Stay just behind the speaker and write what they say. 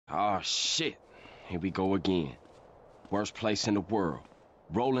Oh, shit. Here we go again. Worst place in the world.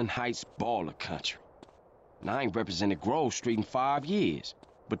 Rolling Heights baller country. Now, I ain't represented Grove Street in 5 years,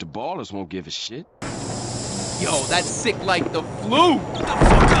 but the ballers won't give a shit. Yo, that's sick like the flu! Get the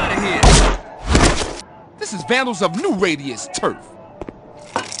fuck out of here! This is Vandals of New Radius Turf.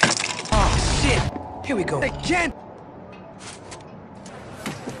 Oh, shit! Here we go. Again!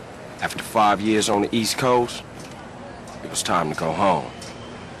 After 5 years on the East Coast, it was time to go home.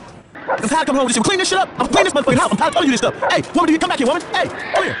 It's time to come home with this shit. Clean this shit up. I'm clean this motherfucking house. I'm tired of telling you this stuff. Hey, woman, do you come back here, woman? Hey,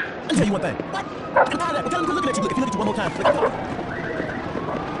 come here. Let me tell you one thing. What? I'm tired of that. I'm telling you, looking at you. Look, if you look at you one more time, look at you.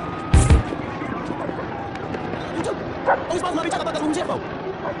 You too. Oh, we supposed to love each other, but that's what we're here for.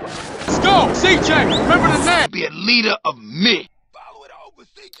 Let's go! CJ! Remember the name! Be a leader of men. Follow it over,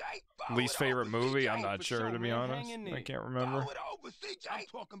 CJ. Least favorite movie? I'm not sure, to be honest. I can't remember. Follow it over, CJ. I'm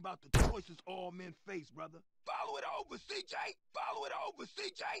talking about the choices all men face, brother. Follow it over, CJ. Follow it over,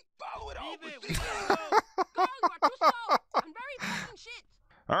 CJ. Follow it over, CJ. Go, you are too slow. I'm very fucking shit.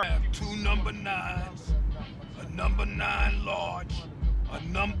 All right. Have 2 number 9s, a number 9 large, a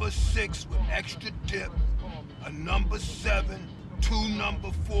number 6 with extra dip, a number 7, 2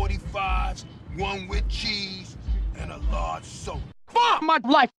 number 45s, 1 with cheese, and a large soda. Fuck my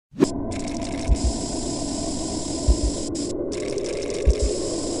life!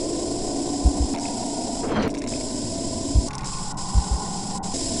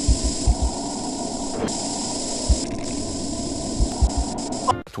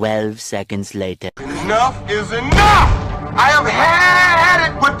 Seconds later. Enough is enough! I have had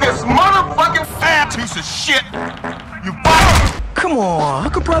it with this motherfucking fat piece of shit! You bottom! Come on,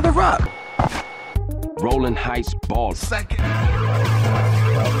 hook a brother up. Rolling Heights ball. Second.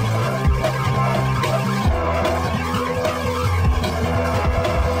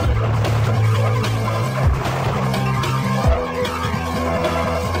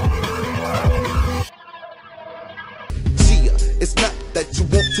 It's not that you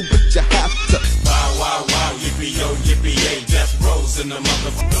want to, but you have to. Wow, wow, wow, yippee-yo, yippee-yay, death rolls in the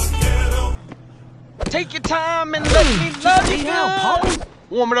motherfucker. Take your time and let me love you, girl.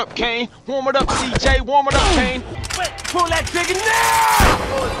 Warm it up, Kane. Warm it up, CJ. Warm it up, Kane. Pull that trigger now!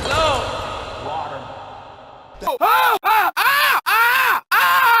 Oh, Lord. Water. Oh, ah, ah, ah, ah,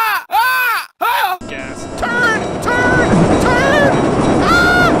 ah, ah! Gas. Turn!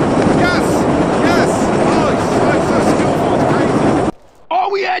 Ah! Yes! Oh, so skillful. It's crazy. All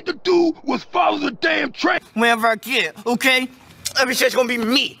we had to do was follow the damn train. Whenever I get it, okay? Every shit's gonna be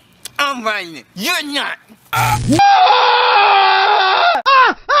me. I'm riding it. You're not.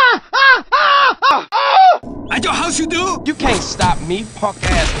 At your house you do? You can't stop me,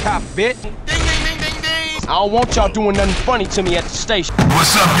 punk-ass cop bitch. Ding, ding, ding, ding, ding. I don't want y'all doing nothing funny to me at the station.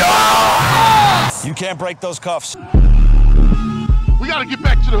 What's up, y'all? You can't break those cuffs. We gotta get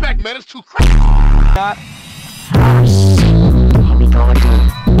back to the back, man. It's too crazy. Oh shit. Here we go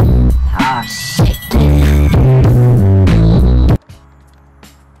again. Oh shit.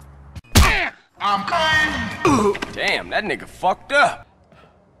 I'm coming. Damn, that nigga fucked up.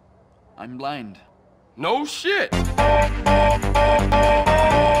 I'm blind. No shit.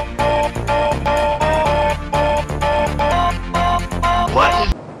 What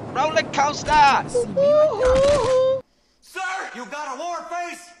is... Roller coaster. Sir, you got a war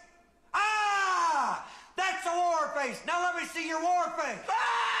face? Ah! That's a war face. Now let me see your war face.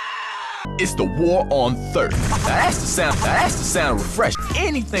 It's the war on thirst. Now that's the sound refreshing.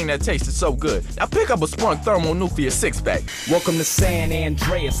 Anything that tasted so good. Now pick up a sprung thermonuclear 6-pack. Welcome to San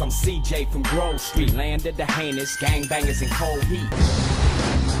Andreas. I'm CJ from Grove Street. Land of the heinous gangbangers in cold heat.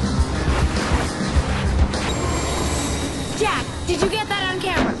 Jack, did you get that on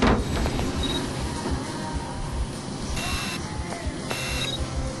camera?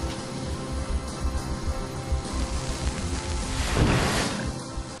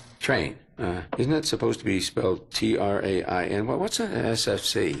 Train. Isn't that supposed to be spelled T-R-A-I-N? What's an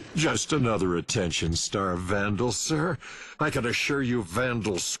SFC? Just another attention star vandal, sir. I can assure you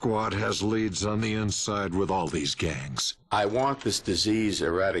Vandal Squad has leads on the inside with all these gangs. I want this disease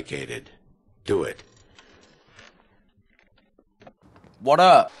eradicated. Do it. What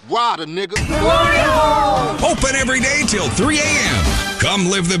up? Water, nigga. Open every day till 3 a.m. Come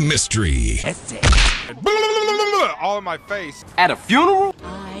live the mystery. All in my face. At a funeral?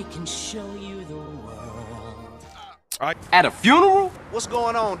 I can show you the world. At a funeral? What's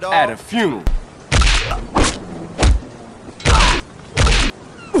going on, dog? At a funeral.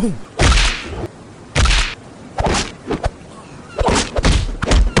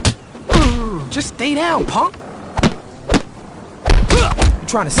 Just stay down, punk. You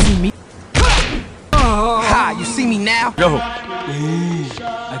trying to see me? Ha! Ah, you see me now? Yo. Ooh, a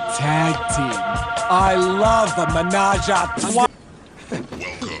tag team. I love a menage a trois.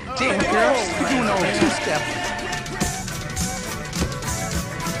 Damn, girl. You're doing all two-step.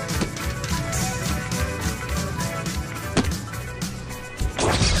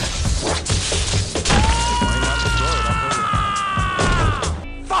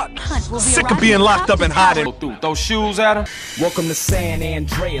 Sick of being locked up and hiding. Throw shoes at him. Welcome to San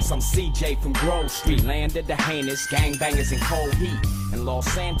Andreas, I'm CJ from Grove Street. Land of the heinous, gangbangers in cold heat. And Los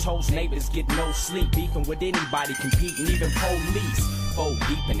Santos neighbors get no sleep. Beefing with anybody, competing, even police. Fold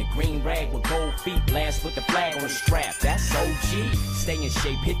deep in the green rag with gold feet. Blast with the flag on the strap, that's OG. Stay in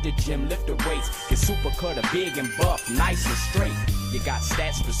shape, hit the gym, lift the weights. Get super cutter, big and buff, nice and straight. You got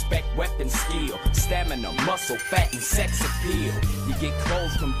stats, respect, weapon, skill, stamina, muscle, fat, and sex appeal. You get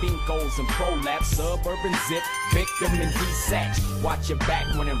clothes from Binkos and Prolapse, suburban zip, victim and desatch. Watch your back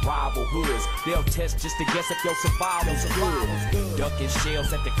when in rival hoods. They'll test just to guess if your survival's good. Ducking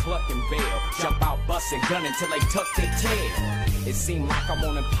shells at the Clucking Bell. Jump out, busting, gun until they tuck their tail. It seemed like I'm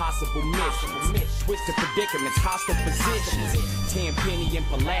on impossible missions. Twisted predicaments, hostile positions. Tenpenny and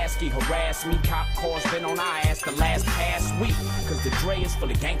Pulaski harass me. Cop cars been on our ass the last past week. Cause the Dre is for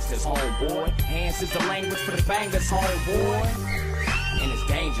the gangsters, homeboy. Hands is the language for the bangers, homeboy. And it's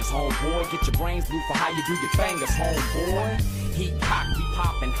dangerous, homeboy. Get your brains blue for how you do your fingers, homeboy. Heat cock, we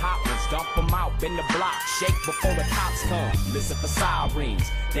poppin' hot ones, dump them out, bend the block, shake before the cops come. Listen for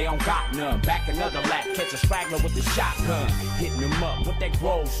sirens, they don't got none. Back another lap, catch a straggler with the shotgun. Hitting them up with that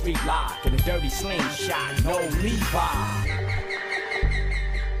Grove Street lock and a dirty slingshot, no Levi.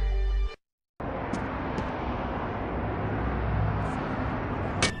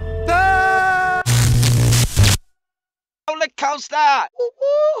 Roller coaster!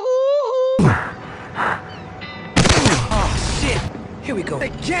 Oh, shit. Here we go.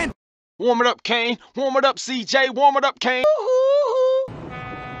 Again. Warm it up, Kane. Warm it up, CJ. Warm it up, Kane.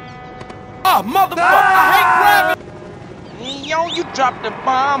 Oh, motherfucker, I hate grabbing. Yo, you dropped the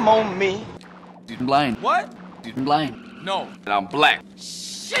bomb on me. I'm blind. What? I'm blind. No. And I'm black.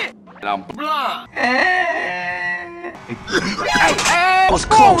 Shit. And I'm blind. Hey, what's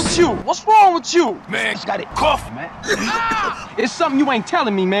wrong with you? What's wrong with you? Man, you got it cough, man. It's something you ain't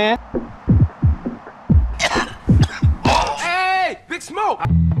telling me, man. Hey, Big Smoke.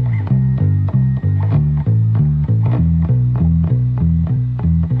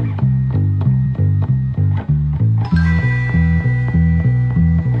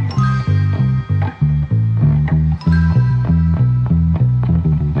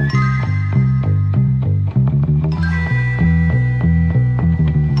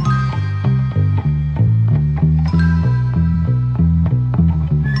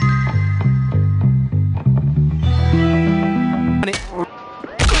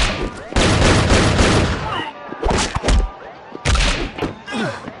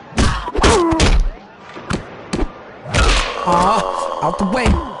 Out the way.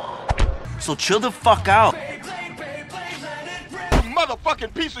 So chill the fuck out.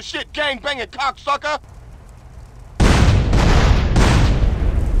 Motherfucking piece of shit gang-banging cocksucker!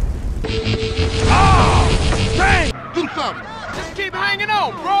 Oh! Dang! Do something! Just keep hanging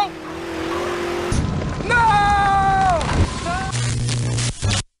on, bro! No!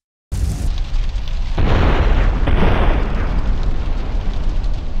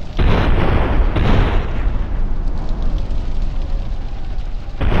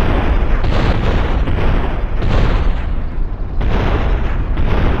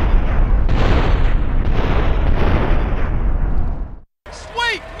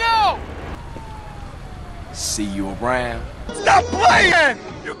 See you around. Stop playing!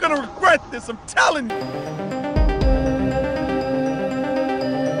 You're gonna regret this, I'm telling you!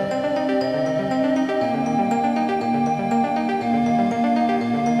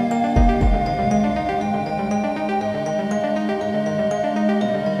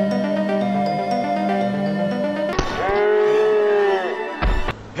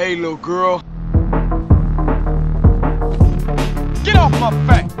 Hey, little girl. Get off my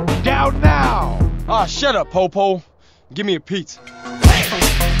back! Down now! Ah, shut up, Popo. Give me a pizza.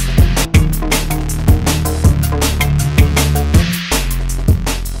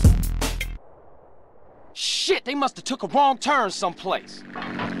 Shit, they must have took a wrong turn someplace.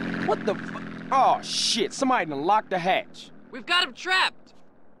 What the Oh, shit, somebody done locked the hatch. We've got him trapped.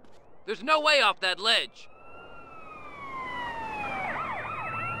 There's no way off that ledge.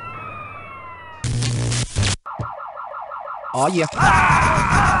 Oh, yeah.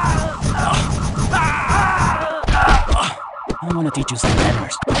 I want to teach you some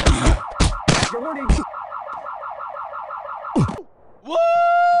manners.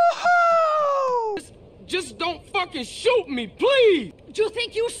 Woo-hoo! Just don't fucking shoot me, please! You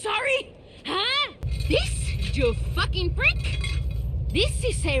think you sorry? Huh? This, you fucking prick? This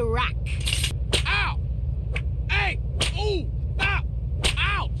is a rock. Ow! Hey! Ooh! Ow!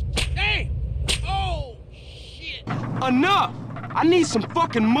 Ouch! Hey! Oh, shit! Enough! I need some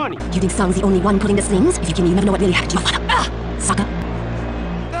fucking money. You think Song's the only one pulling the strings? If you can, you never know what really happened to you. Sucker.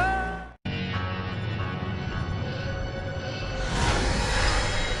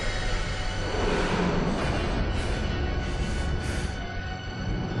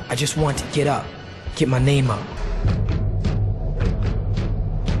 I just want to get up, get my name up.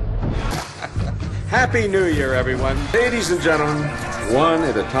 Happy New Year, everyone. Ladies and gentlemen, one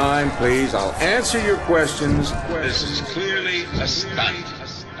at a time, please. I'll answer your questions. This is clearly a stunt.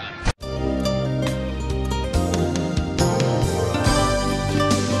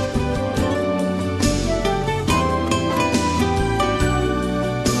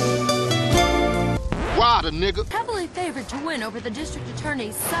 Water, nigga. Heavily favored to win over the district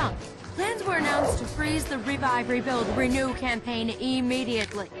attorney's son. Plans were announced to freeze the Revive, Rebuild, Renew campaign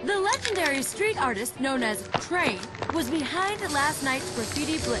immediately. The legendary street artist known as Train was behind last night's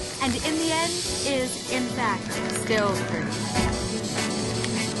graffiti blitz, and in the end is, in fact, still free.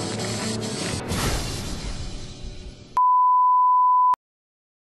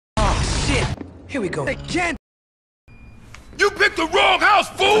 Oh, shit! Here we go. Again! You picked the wrong house,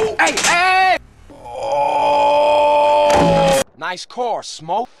 fool! Hey, hey! Nice car,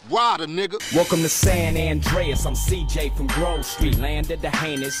 Smoke. Water, nigga. Welcome to San Andreas. I'm CJ from Grove Street. Land of the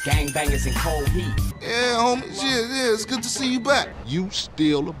heinous, gangbangers in cold heat. Yeah, homie. Yeah, it's good to see you back. You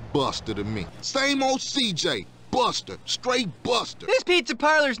still a buster to me. Same old CJ. Buster. Straight buster. This pizza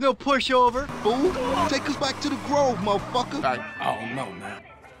parlor's no pushover. Fool, take us back to the Grove, motherfucker. Oh, no, man.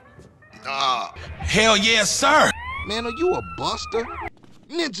 Hell yes, sir. Man, are you a buster?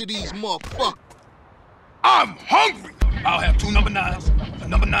 Ninja these motherfuckers. I'm hungry. I'll have 2 number 9s, a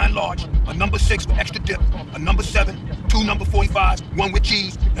number 9 large, a number 6 with extra dip, a number 7, 2 number 45s, 1 with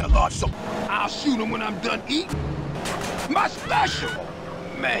cheese, and a large soda. I'll shoot them when I'm done eating. My special!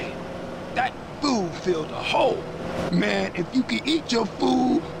 Man, that food filled a hole. Man, if you can eat your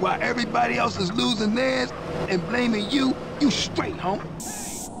food while everybody else is losing theirs and blaming you, you straight, homie.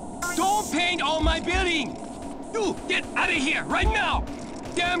 Don't paint all my building! You, get out of here, right now!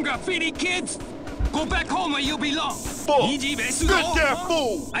 Damn graffiti kids! Go back home where you belong! Get that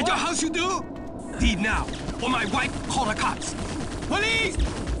fool! At your house you do? Leave now, or my wife call the cops. Police!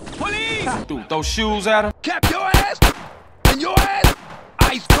 Police! Dude, those shoes at him? Cap your ass, and your ass,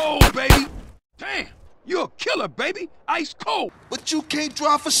 ice cold, baby. Damn, you're a killer, baby. Ice cold. But you can't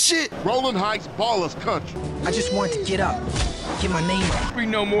drive for shit. Rolling Heights ballers country. I just want to get up, get my name up. Free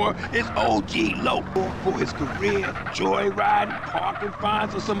no more. It's OG local for his career, joyriding, parking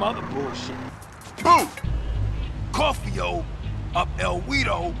fines, or some other bullshit. Boo! Coffee-o up El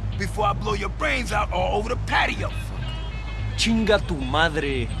Guido before I blow your brains out all over the patio. Chinga tu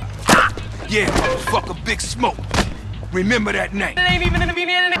madre. Yeah, motherfucker, Big Smoke. Remember that name. It ain't even in the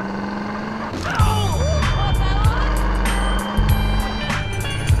beginning.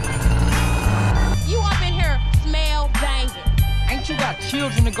 You up in here smell banging. Ain't you got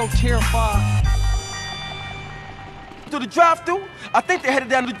children to go terrify? To the drive-thru, I think they're headed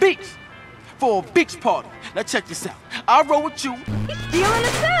down to the beach for a beach party. Now check this out. I'll roll with you. He's stealing the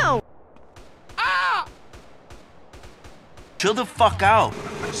sound. Ah! Chill the fuck out.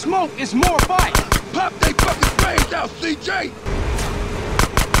 Smoke is more fight. Pop they fucking brains out, CJ!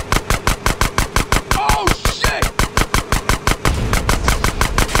 Oh, shit!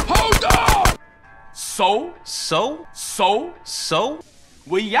 Hold on! So?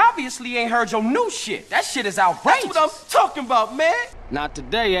 Well, you obviously ain't heard your new shit. That shit is outrageous. That's what I'm talking about, man. Not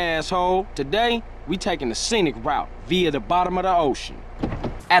today, asshole. Today, we taking the scenic route via the bottom of the ocean.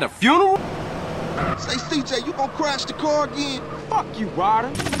 At a funeral? Say, CJ, you gonna crash the car again? Fuck you,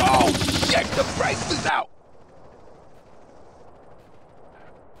 Ryder. Oh, shit, the brakes is out!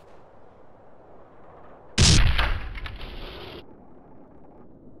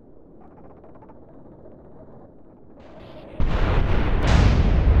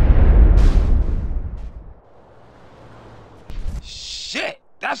 Shit,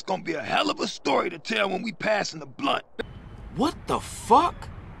 that's gonna be a hell of a story to tell when we passing the blunt. What the fuck?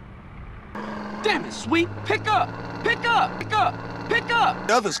 Damn it, Sweet. Pick up. Pick up. Pick up. Pick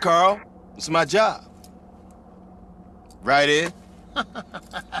up. Others, Carl. It's my job. Right, Ed?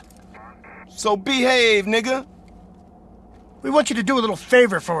 So behave, nigga. We want you to do a little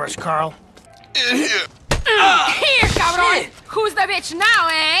favor for us, Carl. In here. Here, cabrón. Who's the bitch now,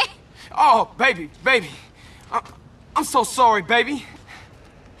 eh? Oh, baby. I'm so sorry, baby.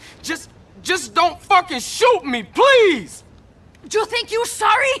 Just Just don't fucking shoot me, please! Do you think you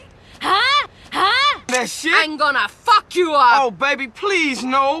sorry? Huh? Huh? That shit? I'm gonna fuck you up! Oh, baby, please,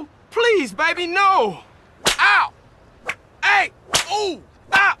 no. Please, baby, no. Ow! Hey! Ooh!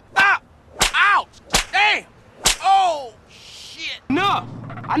 Ow! Ow! Ow! Damn! Oh, shit! No!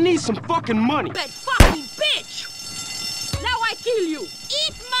 I need some fucking money. That fucking bitch! Now I kill you!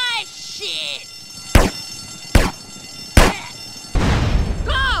 Eat my shit!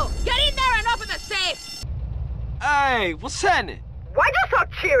 Go! Get in there and open the safe! Hey, what's happening? Why you so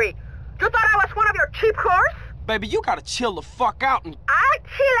cheery? You thought I was one of your cheap whores? Baby, you gotta chill the fuck out and... I'll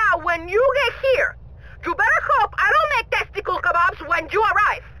chill out when you get here. You better hope I don't make testicle kebabs when you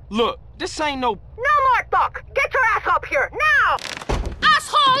arrive. Look, this ain't no... No more talk. Get your ass up here, now!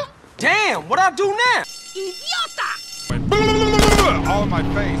 Asshole! Damn, what I do now? Idiota! All in my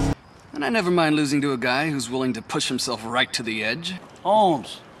face. And I never mind losing to a guy who's willing to push himself right to the edge.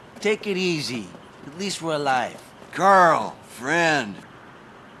 Holmes, take it easy. At least we're alive. Carl, friend.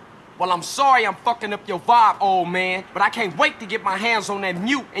 Well, I'm sorry I'm fucking up your vibe, old man, but I can't wait to get my hands on that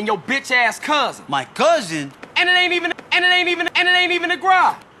mute and your bitch-ass cousin. My cousin? And it ain't even a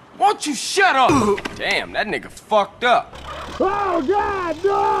grime. Won't you shut up? Damn, that nigga fucked up. Oh, God,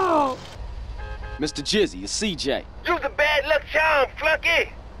 no! Mr. Jizzy, it's CJ. You's a bad luck charm,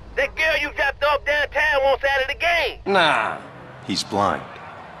 flunky. That girl you dropped off downtown wants out of the game. Nah. He's blind.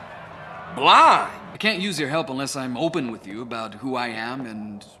 Blind? I can't use your help unless I'm open with you about who I am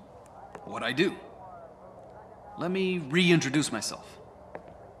and what I do. Let me reintroduce myself.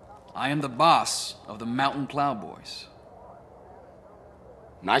 I am the boss of the Mountain Plowboys.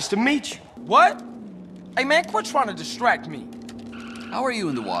 Nice to meet you. What? Hey, man, quit trying to distract me. How are you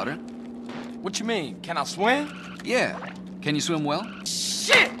in the water? What you mean? Can I swim? Yeah. Can you swim well?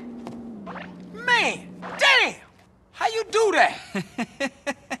 Shit! Man, damn! How you do that?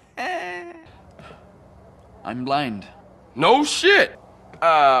 I'm blind. No shit.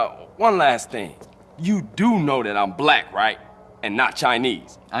 One last thing. You do know that I'm black, right? And not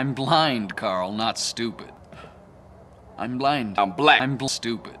Chinese. I'm blind, Carl, not stupid. I'm blind. I'm black. I'm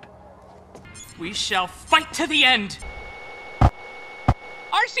stupid. We shall fight to the end.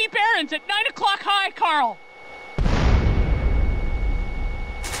 R.C. Barron's at 9 o'clock high, Carl.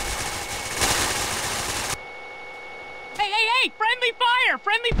 Hey, friendly fire,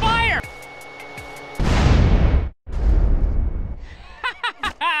 friendly fire.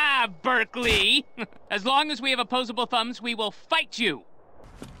 Berkeley. As long as we have opposable thumbs, we will fight you.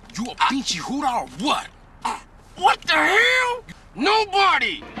 You a pinchy hooter or what? What the hell?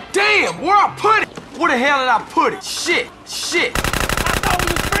 Nobody! Damn, where I put it? Where the hell did I put it? Shit. I thought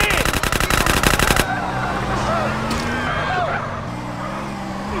we was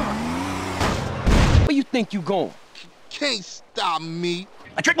friends. Where you think you going? Can't stop me.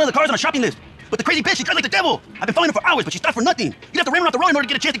 I tracked one of the cars on a shopping list. But the crazy bitch, she drives like the devil. I've been following her for hours, but she stopped for nothing. You'd have to ram her off the road in order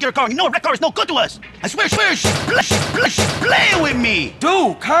to get a chance to get her car. And you know a wrecked car is no good to us. I swear, she's playing with me.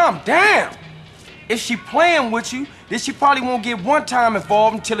 Dude, calm down. If she playing with you, then she probably won't get one time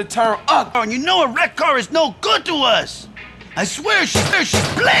involved until it turn ugly. And you know a wrecked car is no good to us. I swear, she's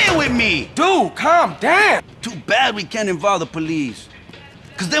playing with me. Dude, calm down. Too bad we can't involve the police.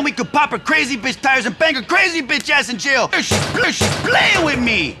 Cause then we could pop her crazy bitch tires and bang her crazy bitch ass in jail. She's playing with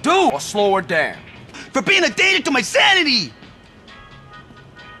me. Dude, I'll slow her down. For being a danger to my sanity.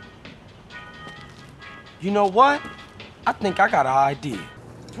 You know what? I think I got an idea.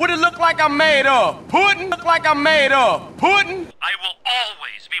 What it look like I'm made of? Pudding? Look like I'm made of pudding? I will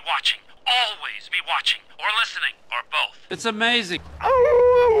always be watching, or listening, or both. It's amazing.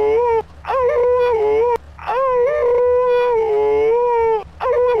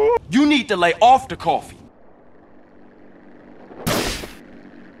 You need to lay off the coffee.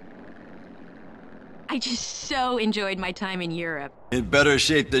 I just so enjoyed my time in Europe. In better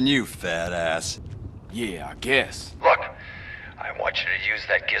shape than you, fat ass. Yeah, I guess. Look, I want you to use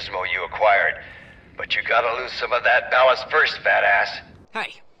that gizmo you acquired, but you gotta lose some of that ballast first, fat ass.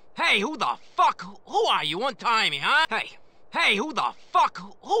 Hey, who the fuck? Who are you? Untie me, huh? Hey, who the fuck?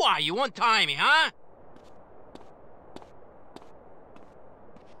 Who are you? Untie me, huh?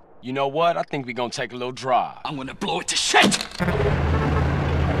 You know what? I think we're gonna take a little drive. I'm gonna blow it to shit!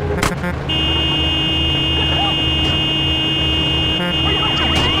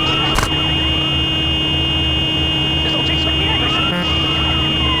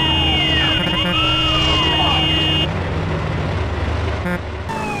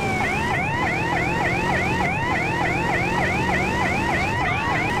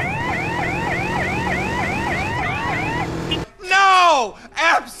 No!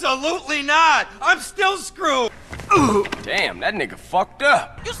 Absolutely not! I'm still screwed! Damn, that nigga fucked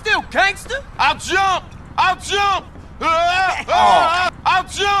up. You still gangster? I'll jump! I'll jump! I'll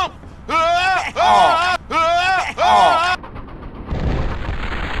jump!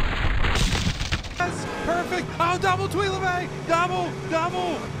 That's perfect. Oh, double Tweelaway! Double!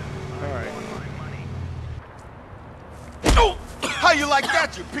 Alright. Oh, how you like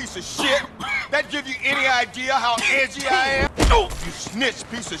that, you piece of shit? That give you any idea how edgy I am? Oh, you snitch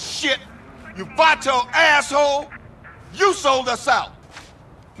piece of shit! You vato asshole! You sold us out!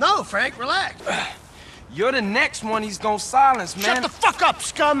 No, Frank, relax. You're the next one he's gonna silence, man. Shut the fuck up,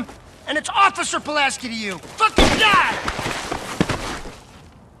 scum! And it's Officer Pulaski to you. Fucking die!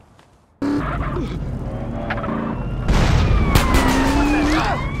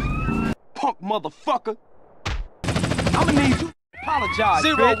 Punk motherfucker! I'ma need you. Apologize,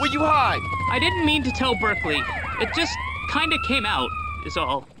 Zero, bitch. where you hide? I didn't mean to tell Berkeley. It just kinda came out, is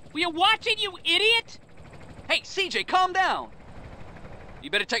all. Were you watching, you idiot? Hey, CJ, calm down. You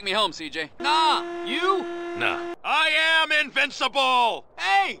better take me home, CJ. Nah, you? Nah. I am invincible!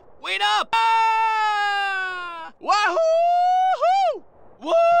 Hey, wait up! Ah! Wahoo!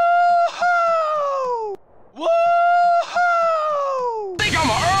 Woohoo! Woohoo! Think I'm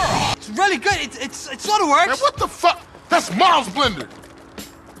a Earl! It's really good. It sort of works. Man, what the fuck? That's Miles Blender!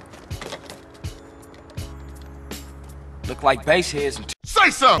 Look like base heads and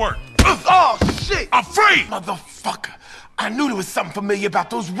Say something! Oh, shit! I'm free! Motherfucker. I knew there was something familiar about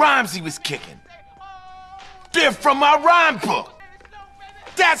those rhymes he was kicking. They're from my rhyme book.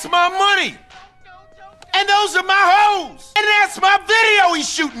 That's my money. And those are my hoes. And that's my video he's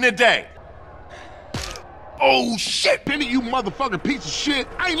shooting today. Oh, shit, Penny, you motherfucking piece of shit.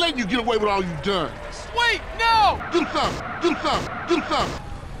 I ain't letting you get away with all you done. Wait, no! Do something. Do something. Do something.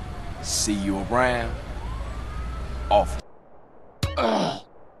 see you around. Off. Ugh.